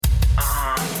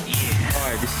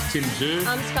This is Tim Zhu.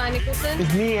 I'm Sky Nicholson.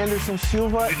 It's me, Anderson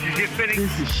Silva. This is Tiffany.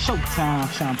 This is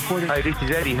Showtime, Sean Porter. Hey, this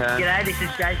is Eddie Hearn. G'day, this is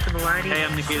Jason Maloney. Hey,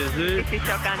 I'm Nikita Zhu. This is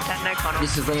Shotgun Tano Connell.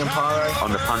 This is Liam Pyro.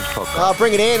 On the Punch Podcast.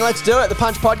 Bring it in. Let's do it. The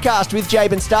Punch Podcast with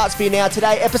Jabin starts for you now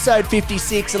today, episode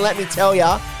 56. And let me tell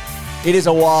you, it is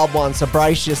a wild one, so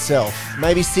brace yourself.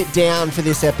 Maybe sit down for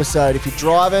this episode. If you're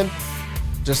driving,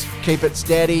 just keep it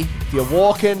steady. If you're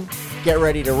walking, get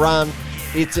ready to run.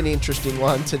 It's an interesting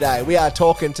one today. We are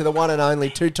talking to the one and only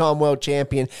two-time world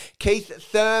champion, Keith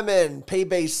Thurman.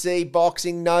 PBC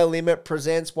Boxing No Limit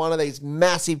presents one of these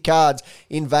massive cards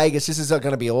in Vegas. This is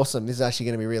going to be awesome. This is actually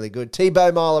going to be really good.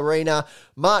 T-Bow Mile Arena,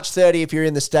 March 30 if you're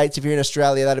in the States. If you're in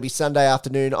Australia, that'll be Sunday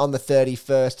afternoon on the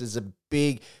 31st. Is a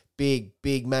big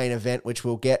main event, which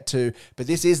we'll get to. But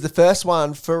this is the first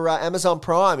one for Amazon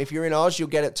Prime. If you're in Oz, you'll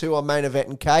get it too on Main Event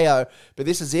and KO. But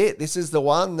this is it. This is the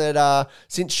one that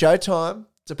since Showtime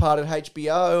departed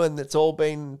HBO and it's all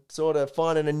been sort of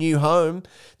finding a new home,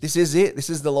 this is it.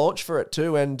 This is the launch for it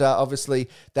too. And obviously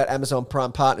that Amazon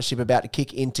Prime partnership about to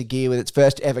kick into gear with its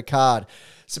first ever card.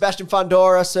 Sebastian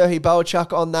Fundora, Serhii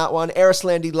Boachuk on that one,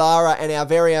 Erislandy Lara, and our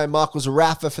very own Michael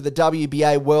Zarafa for the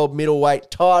WBA World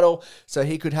Middleweight title, so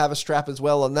he could have a strap as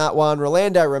well on that one.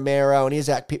 Rolando Romero and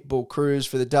Isaac Pitbull Cruz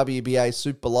for the WBA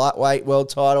Super Lightweight World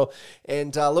title.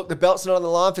 And look, the belt's not on the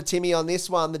line for Timmy on this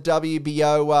one. The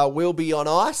WBO will be on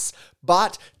ice.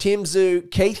 But Tim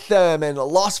Zhu, Keith Thurman,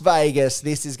 Las Vegas,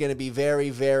 this is going to be very,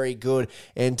 very good.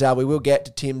 And we will get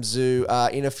to Tim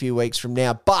Zhu in a few weeks from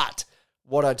now. But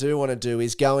what I do want to do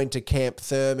is go into Camp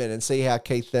Thurman and see how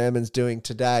Keith Thurman's doing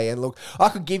today. And look, I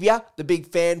could give you the big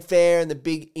fanfare and the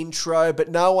big intro, but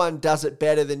no one does it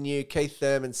better than you. Keith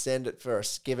Thurman, send it for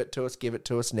us. Give it to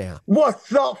us now.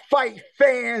 What's up, fight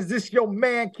fans? This your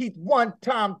man, Keith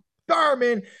One-Time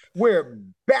Thurman. We're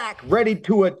back, ready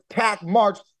to attack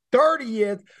March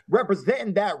 30th,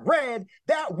 representing that red,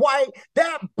 that white,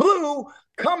 that blue,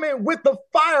 coming with the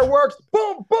fireworks.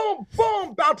 Boom, boom, boom,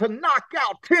 about to knock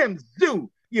out Tim Zhu.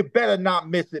 You better not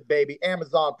miss it, baby.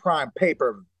 Amazon Prime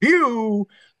pay-per-view.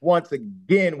 Once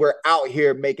again, we're out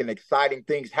here making exciting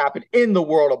things happen in the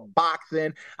world of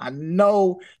boxing. I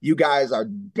know you guys are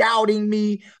doubting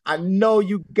me. I know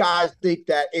you guys think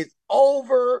that it's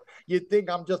over. You think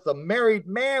I'm just a married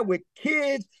man with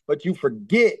kids, but you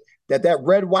forget that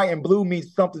red, white, and blue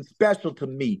means something special to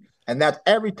me. And that's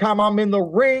every time I'm in the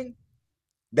ring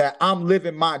that I'm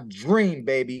living my dream,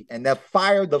 baby. And that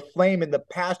fire, the flame, and the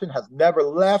passion has never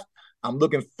left. I'm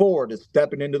looking forward to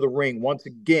stepping into the ring once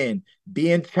again,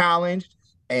 being challenged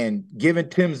and giving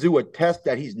Tim Zhu a test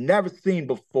that he's never seen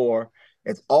before.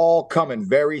 It's all coming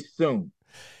very soon.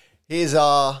 Here's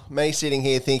me sitting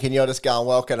here thinking you're just going,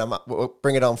 welcome,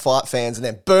 bring it on, fight fans, and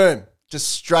then boom, just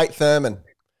straight Thurman.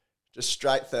 Just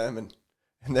straight Thurman.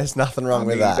 And there's nothing wrong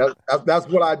with that. That's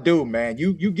what I do, man.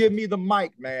 You give me the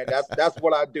mic, man. That's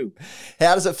what I do.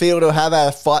 How does it feel to have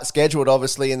a fight scheduled?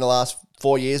 Obviously, in the last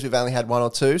 4 years, we've only had one or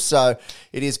two. So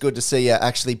it is good to see you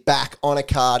actually back on a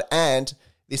card. And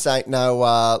this ain't no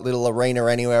little arena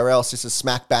anywhere else. This is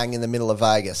smack bang in the middle of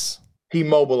Vegas.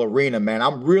 T-Mobile Arena, man.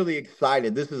 I'm really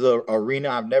excited. This is an arena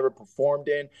I've never performed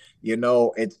in. You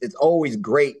know, it's always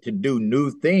great to do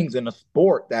new things in a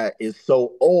sport that is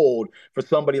so old for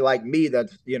somebody like me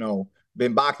that's, you know,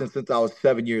 been boxing since I was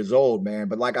 7 years old, man.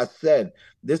 But like I said,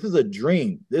 this is a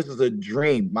dream. This is a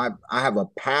dream. I have a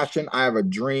passion. I have a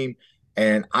dream.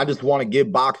 And I just want to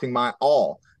give boxing my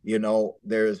all. You know,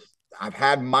 I've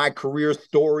had my career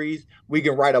stories. We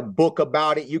can write a book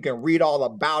about it. You can read all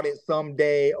about it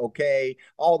someday, okay?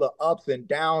 All the ups and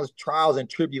downs, trials and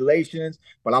tribulations.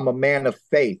 But I'm a man of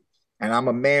faith, and I'm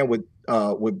a man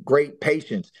with great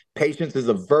patience. Patience is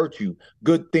a virtue.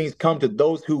 Good things come to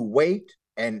those who wait,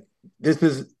 and this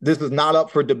is not up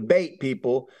for debate,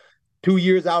 people. 2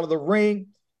 years out of the ring,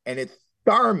 and it's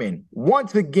Thurman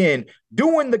once again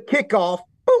doing the kickoff,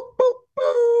 boop, boop,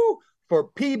 boop, for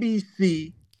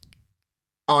PBC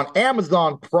on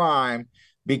Amazon Prime,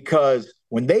 because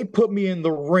when they put me in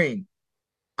the ring,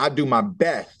 I do my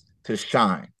best to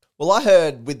shine. Well, I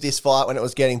heard with this fight when it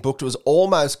was getting booked, it was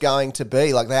almost going to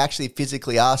be like they actually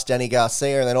physically asked Danny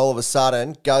Garcia and then all of a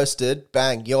sudden ghosted,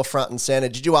 bang, you're front and center.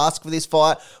 Did you ask for this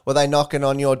fight? Were they knocking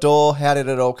on your door? How did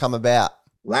it all come about?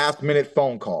 Last minute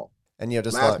phone call. And you're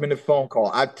just last minute phone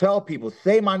call. I tell people,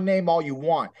 say my name all you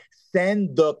want.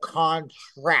 Send the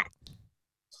contract.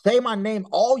 Say my name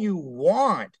all you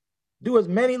want. Do as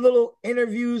many little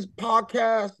interviews,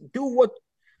 podcasts, do what.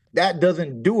 That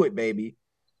doesn't do it, baby.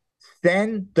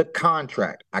 Send the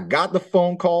contract. I got the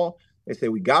phone call. They say,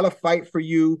 we got to fight for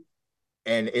you.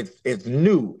 And it's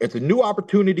new. It's a new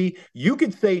opportunity. You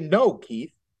can say no,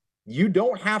 Keith. You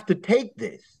don't have to take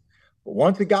this. But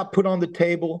once it got put on the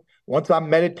table, once I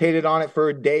meditated on it for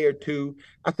a day or two,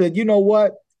 I said, you know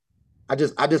what? I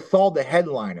just saw the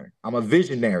headliner. I'm a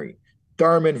visionary.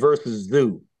 Thurman versus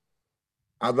Zoo.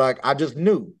 I just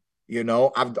knew,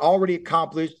 I've already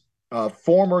accomplished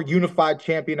former unified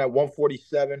champion at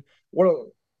 147.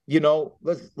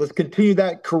 Let's continue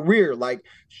that career like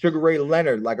Sugar Ray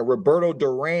Leonard, like a Roberto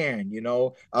Duran,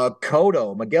 Miguel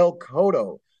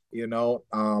Cotto.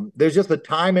 There's just a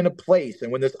time and a place.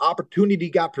 And when this opportunity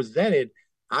got presented,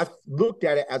 I looked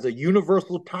at it as a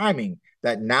universal timing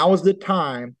that now is the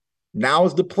time, now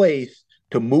is the place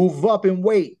to move up and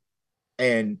weight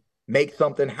and make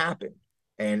something happen.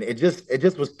 And it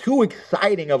just was too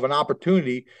exciting of an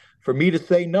opportunity for me to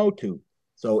say no to.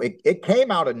 So it came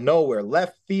out of nowhere,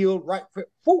 left field, right,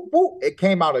 whoop, whoop, it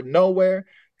came out of nowhere,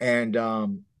 and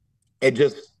it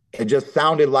just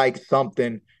sounded like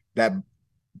something that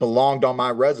belonged on my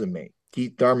resume.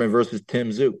 Keith Thurman versus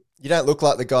Tim Zoo. You don't look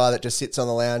like the guy that just sits on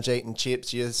the lounge eating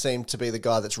chips. You seem to be the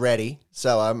guy that's ready.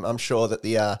 So I'm sure that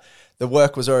the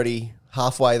work was already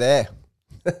halfway there.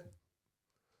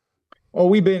 Well,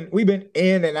 we've been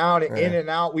in and out and in and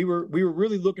out. We were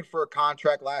really looking for a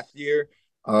contract last year.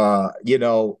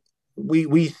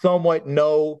 We somewhat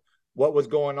know what was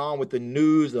going on with the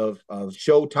news of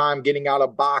Showtime getting out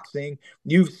of boxing.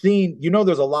 You've seen,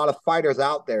 there's a lot of fighters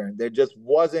out there, and there just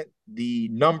wasn't the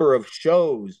number of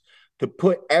shows to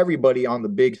put everybody on the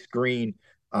big screen.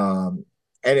 And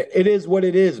it is what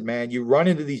it is, man. You run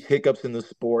into these hiccups in the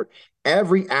sport.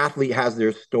 Every athlete has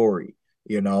their story,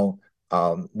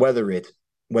 whether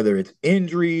it's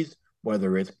injuries,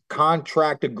 whether it's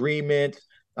contract agreements,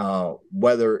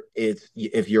 whether it's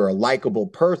if you're a likable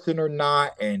person or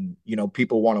not, and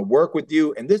people want to work with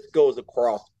you. And this goes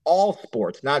across all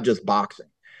sports, not just boxing.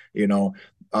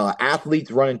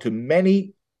 Athletes run into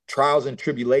many trials and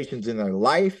tribulations in their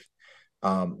life,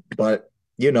 but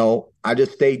I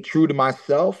just stayed true to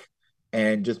myself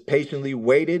and just patiently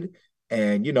waited.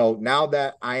 And, now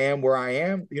that I am where I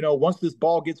am, once this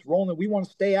ball gets rolling, we want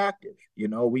to stay active.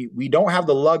 We don't have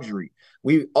the luxury.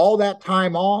 All that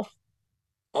time off,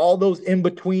 all those in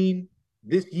between,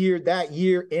 this year, that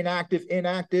year,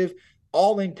 inactive,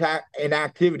 all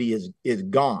inactivity is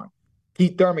gone.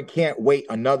 Keith Thurman can't wait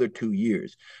another 2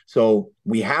 years. So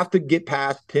we have to get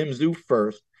past Tim Zoo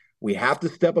first. We have to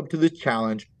step up to the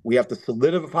challenge. We have to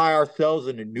solidify ourselves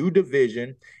in a new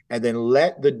division and then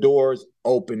let the doors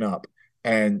open up.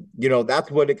 And,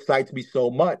 that's what excites me so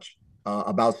much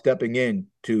about stepping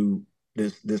into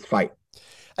this fight.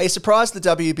 Are you surprised the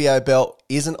WBO belt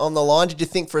isn't on the line? Did you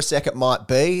think for a second it might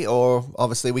be? Or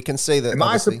obviously we can see that. Am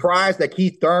I surprised that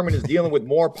Keith Thurman is dealing with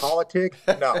more politics?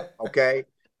 No. Okay.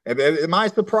 Am I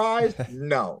surprised?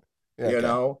 No. Okay.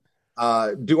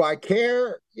 Do I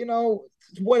care?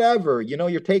 Whatever.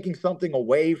 You're taking something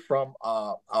away from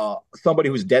somebody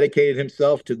who's dedicated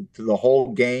himself to the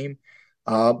whole game.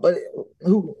 But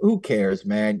who cares,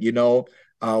 man?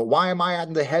 Why am I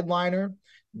at the headliner?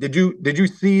 Did you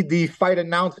see the fight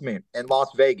announcement in Las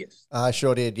Vegas? I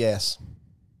sure did, yes.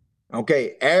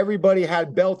 Okay, everybody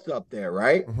had belts up there,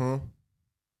 right? Mm-hmm.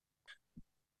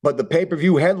 But the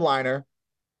pay-per-view headliner,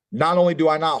 not only do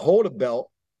I not hold a belt,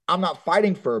 I'm not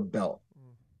fighting for a belt.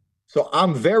 So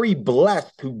I'm very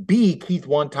blessed to be Keith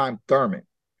one-time Thurman,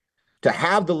 to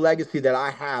have the legacy that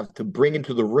I have to bring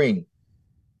into the ring.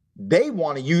 They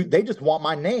just want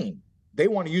my name. They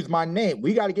want to use my name.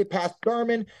 We got to get past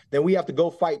Thurman. Then we have to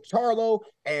go fight Charlo.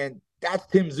 And that's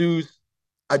Tim Zoo's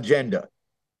agenda,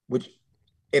 which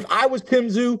if I was Tim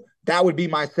Zoo, that would be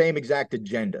my same exact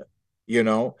agenda,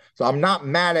 So I'm not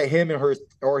mad at him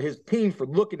or his team for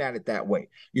looking at it that way.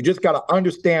 You just got to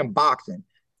understand boxing.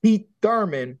 Keith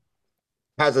Thurman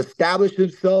has established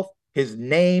himself. His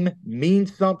name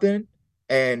means something.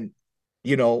 And,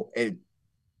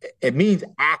 it means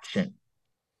action.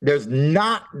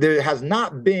 There has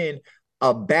not been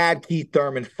a bad Keith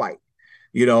Thurman fight.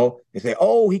 They say,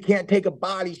 oh, he can't take a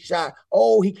body shot.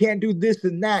 Oh, he can't do this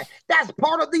and that. That's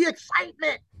part of the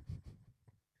excitement.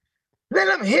 Let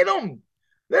him hit him.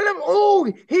 Let him,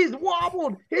 oh, he's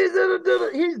wobbled. He's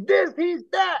this, he's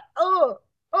that.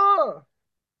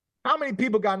 How many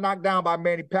people got knocked down by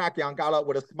Manny Pacquiao and got up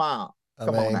with a smile?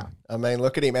 Come on now.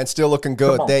 Look at him, and still looking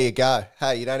good. There you go.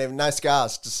 Hey, you don't have no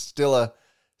scars. Still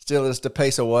just a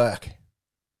piece of work.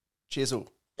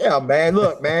 Chisel. Yeah, man.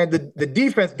 Look, man, the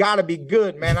defense got to be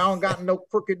good, man. I don't got no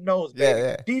crooked nose, baby.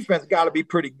 Yeah. Defense got to be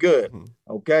pretty good,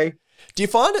 okay? Do you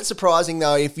find it surprising,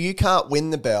 though, if you can't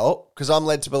win the belt, because I'm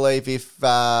led to believe if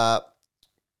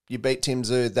you beat Tim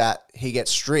Zoo that he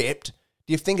gets stripped,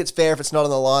 do you think it's fair if it's not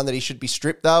on the line that he should be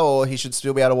stripped, though, or he should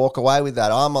still be able to walk away with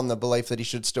that? I'm on the belief that he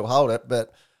should still hold it,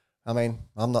 but I mean,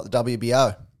 I'm not the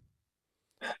WBO.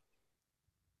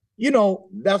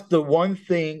 That's the one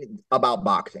thing about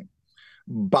boxing.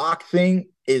 Boxing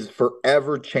is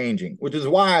forever changing, which is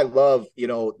why I love,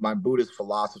 my Buddhist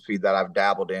philosophy that I've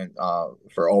dabbled in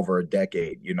for over a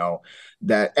decade,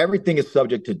 that everything is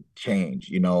subject to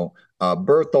change,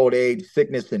 birth, old age,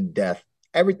 sickness, and death.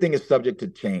 Everything is subject to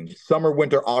change. Summer,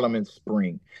 winter, autumn, and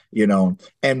spring,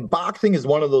 and boxing is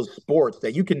one of those sports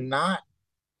that you cannot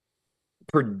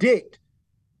predict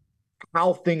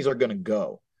how things are going to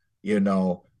go, you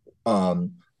know.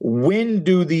 When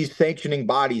do these sanctioning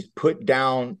bodies put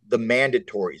down the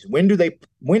mandatories? When do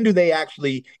they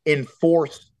actually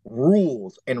enforce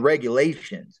rules and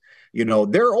regulations?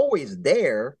 They're always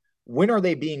there. When are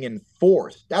they being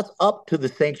enforced? That's up to the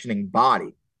sanctioning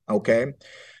body. Okay.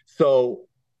 So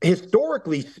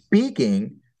historically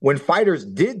speaking, when fighters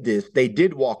did this, they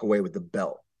did walk away with the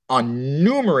belt on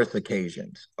numerous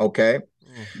occasions. Okay.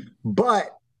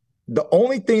 But the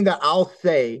only thing that I'll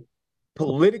say,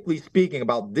 politically speaking,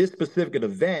 about this specific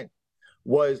event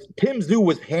was Tim Tszyu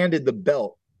was handed the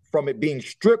belt from it being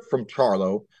stripped from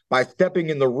Charlo by stepping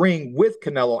in the ring with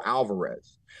Canelo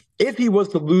Alvarez. If he was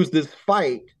to lose this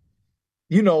fight,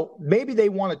 maybe they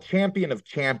want a champion of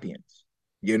champions,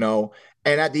 and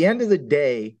at the end of the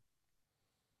day,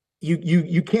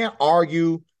 you can't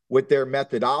argue with their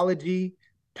methodology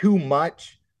too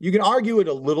much. You can argue it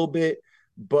a little bit,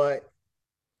 but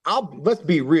let's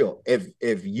be real.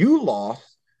 If you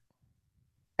lost,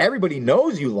 everybody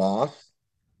knows you lost,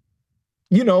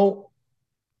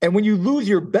 and when you lose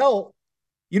your belt,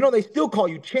 they still call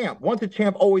you champ. Once a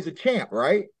champ, always a champ,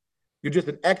 right? You're just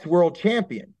an ex-world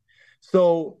champion.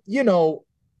 So,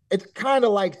 it's kind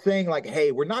of like saying like,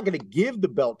 hey, we're not going to give the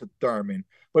belt to Thurman,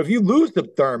 but if you lose to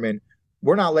Thurman,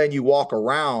 we're not letting you walk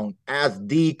around as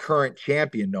the current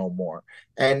champion no more.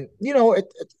 And,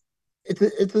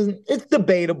 it's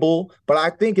debatable, but I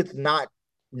think it's not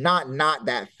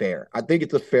that fair. I think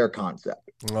it's a fair concept.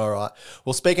 All right.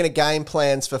 Well, speaking of game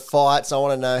plans for fights, I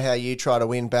want to know how you try to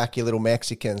win back your little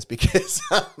Mexicans, because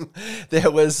there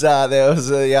was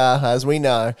as we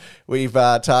know, we've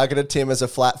targeted Tim as a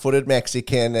flat-footed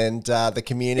Mexican and the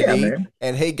community,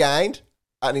 and he gained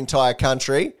an entire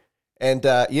country, and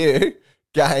you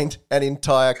gained an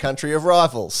entire country of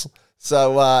rivals.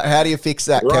 So how do you fix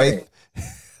that, Keith?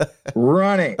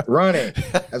 Run it.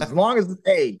 As long as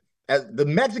the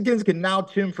Mexicans can now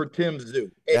chim for Tim Tszyu.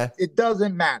 It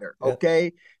doesn't matter,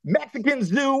 okay? Mexican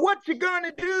Tszyu, what you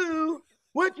gonna do?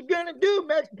 What you gonna do,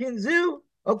 Mexican Tszyu?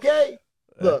 Okay?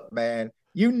 Look, man,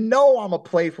 I'm a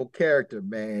playful character,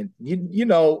 man.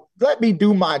 Let me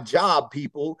do my job,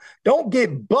 people. Don't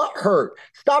get butt hurt.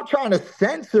 Stop trying to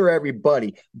censor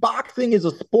everybody. Boxing is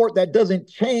a sport that doesn't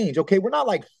change, okay? We're not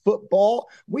like football.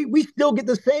 We still get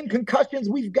the same concussions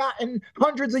we've gotten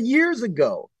hundreds of years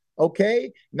ago.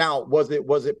 Okay. Now, was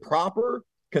it proper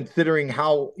considering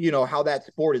how that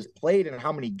sport is played and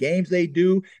how many games they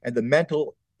do and the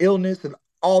mental illness and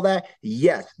all that?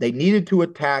 Yes, they needed to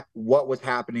attack what was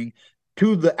happening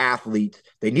to the athletes.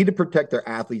 They need to protect their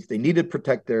athletes. They need to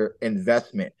protect their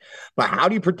investment. But how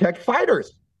do you protect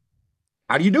fighters?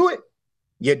 How do you do it?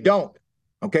 You don't.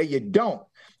 Okay. You don't.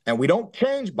 And we don't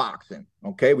change boxing.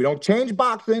 Okay. We don't change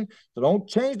boxing. So don't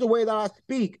change the way that I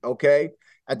speak. Okay.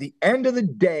 At the end of the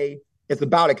day, it's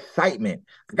about excitement.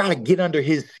 I got to get under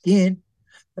his skin.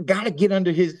 I got to do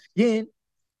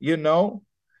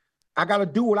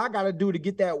what I got to do to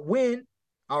get that win.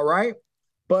 All right.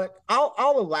 But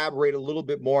I'll elaborate a little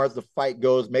bit more as the fight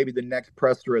goes, maybe the next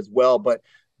presser as well. But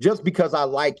just because I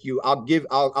like you, I'll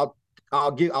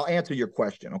answer your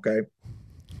question. Okay.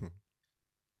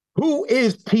 Who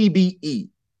is TBE?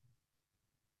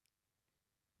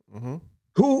 Mm-hmm.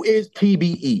 Who is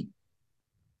TBE?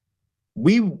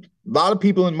 A lot of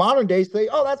people in modern days say,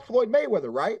 oh, that's Floyd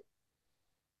Mayweather, right?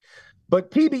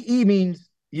 But TBE means,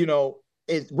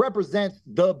 it represents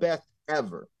the best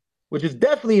ever, which is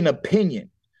definitely an opinion.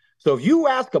 So if you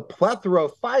ask a plethora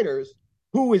of fighters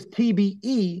who is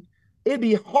TBE, it'd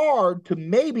be hard to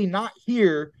maybe not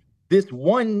hear this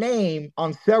one name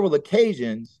on several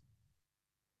occasions.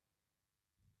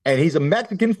 And he's a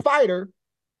Mexican fighter,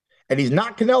 and he's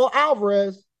not Canelo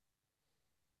Alvarez.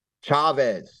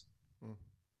 Chavez.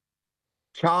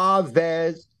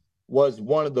 Chavez was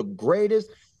one of the greatest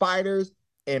fighters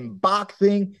in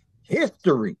boxing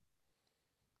history.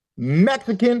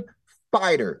 Mexican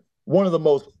fighter, one of the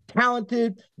most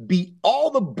talented, beat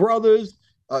all the brothers,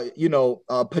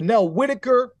 Pernell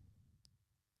Whitaker.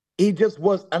 He just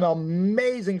was an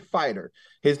amazing fighter.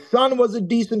 His son was a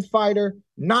decent fighter,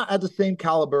 not at the same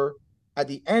caliber. At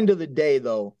the end of the day,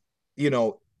 though,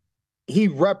 he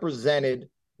represented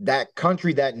that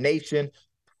country, that nation,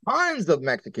 tons of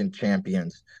Mexican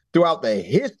champions throughout the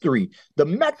history. The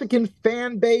Mexican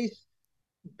fan base,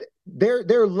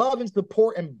 their love and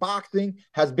support in boxing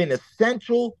has been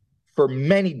essential for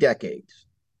many decades.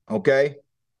 Okay,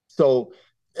 so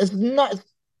it's not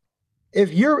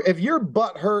if your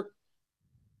butt hurt,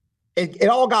 it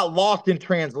all got lost in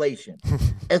translation.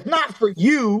 It's not for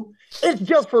you. It's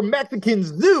just for Mexican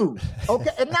Zoo.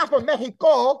 Okay, it's not for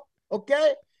Mexico.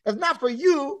 Okay, it's not for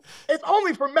you. It's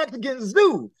only for Mexican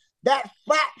Zoo. That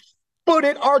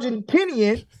flat-footed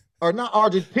Argentinian, or not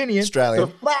Argentinian, Australian. the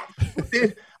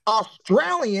flat-footed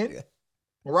Australian,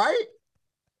 right?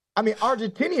 I mean,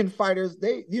 Argentinian fighters,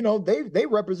 they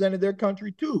represented their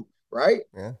country too, right?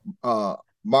 Yeah.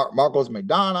 Marcos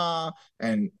Maidana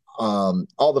and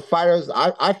all the fighters.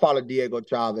 I followed Diego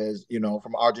Chavez,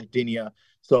 from Argentina.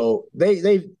 So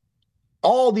they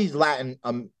all these Latin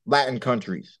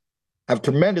countries have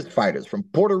tremendous fighters from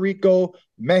Puerto Rico,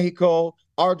 Mexico,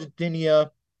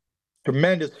 Argentina,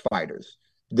 tremendous fighters.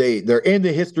 They're in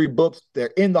the history books.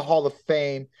 They're in the Hall of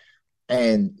Fame.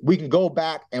 And we can go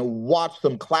back and watch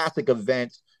some classic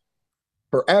events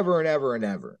forever and ever and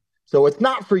ever. So it's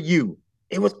not for you.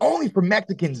 It was only for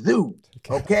Mexican Zoo,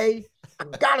 okay? I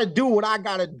got to do what I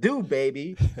got to do,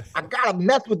 baby. I got to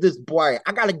mess with this boy.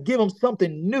 I got to give him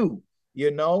something new,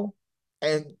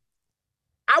 And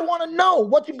I want to know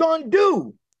what you going to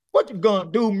do. What you going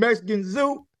to do, Mexican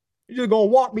Zoo? You just going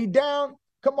to walk me down?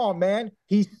 Come on, man.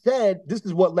 He said, this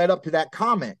is what led up to that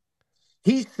comment.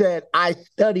 He said, I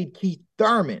studied Keith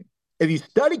Thurman. If you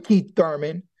study Keith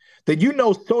Thurman, then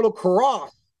Soto Karass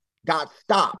got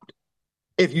stopped.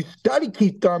 If you study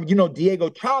Keith Thurman, Diego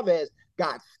Chavez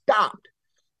got stopped.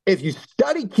 If you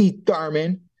study Keith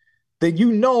Thurman,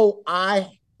 then I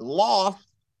lost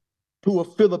to a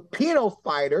Filipino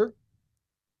fighter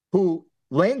who,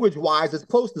 language-wise, is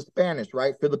close to Spanish,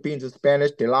 right? Philippines is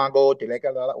Spanish, Telango,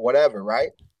 Teleca, whatever, right?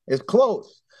 It's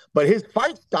close. But his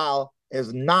fight style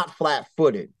is not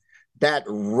flat-footed. That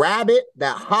rabbit,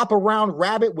 that hop-around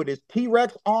rabbit with his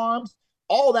T-Rex arms,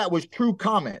 all that was true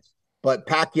comments. But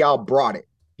Pacquiao brought it.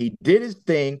 He did his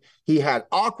thing. He had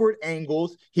awkward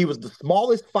angles. He was the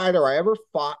smallest fighter I ever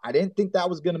fought. I didn't think that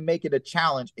was going to make it a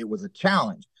challenge. It was a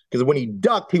challenge. Because when he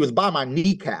ducked, he was by my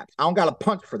kneecaps. I don't got a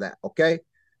punch for that, okay?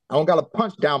 I don't got a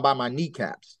punch down by my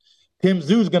kneecaps. Tim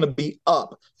Zoo's going to be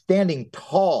up, standing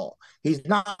tall. He's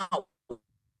not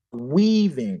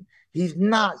weaving. He's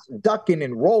not ducking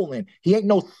and rolling. He ain't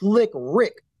no slick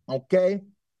Rick, okay?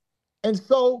 And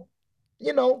so,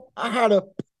 I had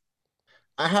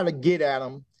to get at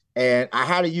him, and I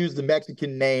had to use the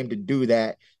Mexican name to do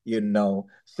that,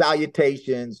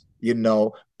 Salutations,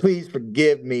 please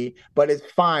forgive me, but it's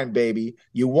fine, baby.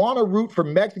 You want to root for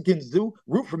Mexican Zoo?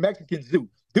 Root for Mexican Zoo.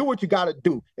 Do what you got to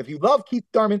do. If you love Keith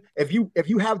Thurman, if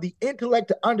you have the intellect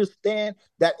to understand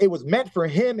that it was meant for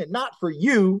him and not for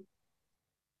you,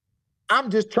 I'm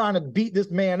just trying to beat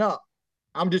this man up.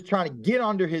 I'm just trying to get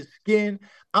under his skin.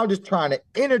 I'm just trying to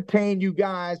entertain you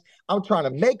guys. I'm trying to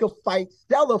make a fight,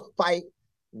 sell a fight,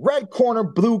 red corner,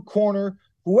 blue corner,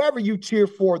 whoever you cheer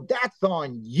for, that's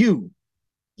on you.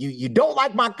 You don't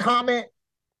like my comment?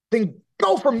 Then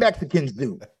go for Mexican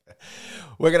Zoo.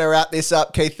 We're going to wrap this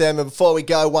up, Keith Thurman. Before we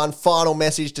go, one final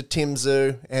message to Tim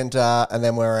Zoo, and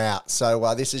then we're out.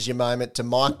 So this is your moment to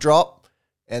mic drop.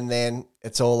 And then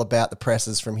it's all about the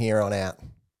presses from here on out.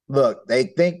 Look, they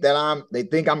think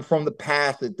I'm from the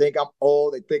past. They think I'm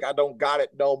old. They think I don't got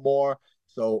it no more.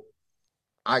 So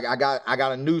I got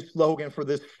a new slogan for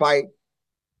this fight.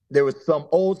 There was some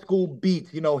old school beats,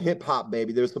 hip hop,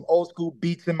 baby. There's some old school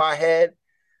beats in my head,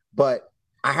 but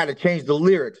I had to change the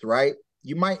lyrics, right?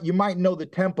 You might know the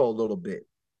tempo a little bit.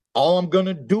 All I'm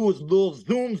gonna do is a little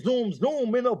zoom, zoom,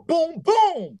 zoom, and a boom,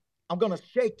 boom. I'm gonna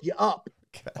shake you up.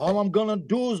 Okay. All I'm gonna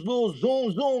do is a little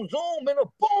zoom, zoom, zoom, and a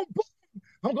boom, boom.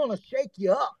 I'm gonna shake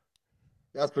you up.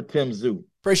 That's for Tim Zoo.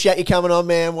 Appreciate you coming on,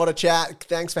 man. What a chat.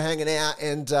 Thanks for hanging out.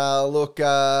 And look,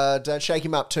 don't shake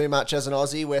him up too much as an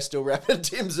Aussie. We're still rapping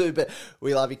Tim Zoo, but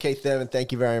we love you, Keith Thurman.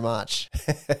 Thank you very much.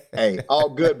 Hey, all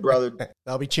good, brother.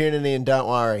 I'll be tuning in. Don't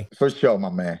worry. For sure,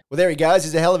 my man. Well, there he goes.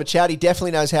 He's a hell of a chat. He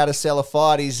definitely knows how to sell a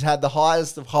fight. He's had the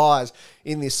highest of highs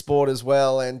in this sport as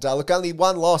well. And look, only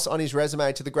one loss on his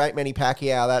resume to the great Manny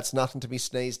Pacquiao. That's nothing to be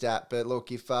sneezed at. But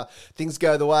look, if things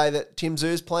go the way that Tim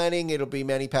Zoo's planning, it'll be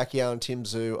Manny Pacquiao and Tim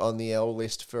Zoo on the L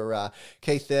list for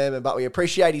Keith Thurman. But we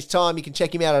appreciate his time. You can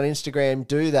check him out on Instagram.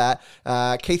 Do that.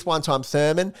 Keith One Time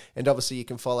Thurman. And obviously you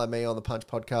can follow me on the Punch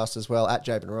Podcast as well at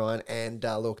Jabin Ryan. And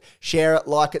look, share it,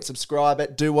 like it, subscribe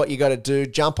it, do what you got to do.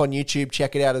 Jump on YouTube,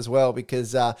 check it out as well,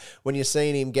 because when you're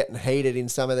seeing him getting heated in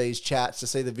some of these chats, to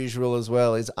see the visual as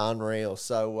well is unreal.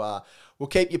 So We'll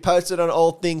keep you posted on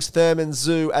all things Thurman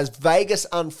Zoo as Vegas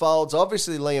unfolds.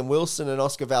 Obviously, Liam Wilson and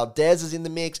Oscar Valdez is in the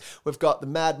mix. We've got the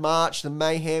Mad March, the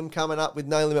Mayhem coming up with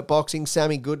No Limit Boxing,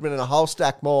 Sammy Goodman, and a whole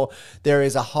stack more. There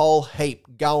is a whole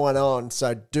heap going on,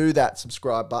 so do that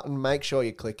subscribe button. Make sure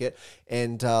you click it.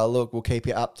 And look, we'll keep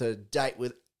you up to date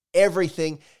with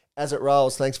everything as it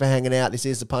rolls. Thanks for hanging out. This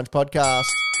is the Punch Podcast.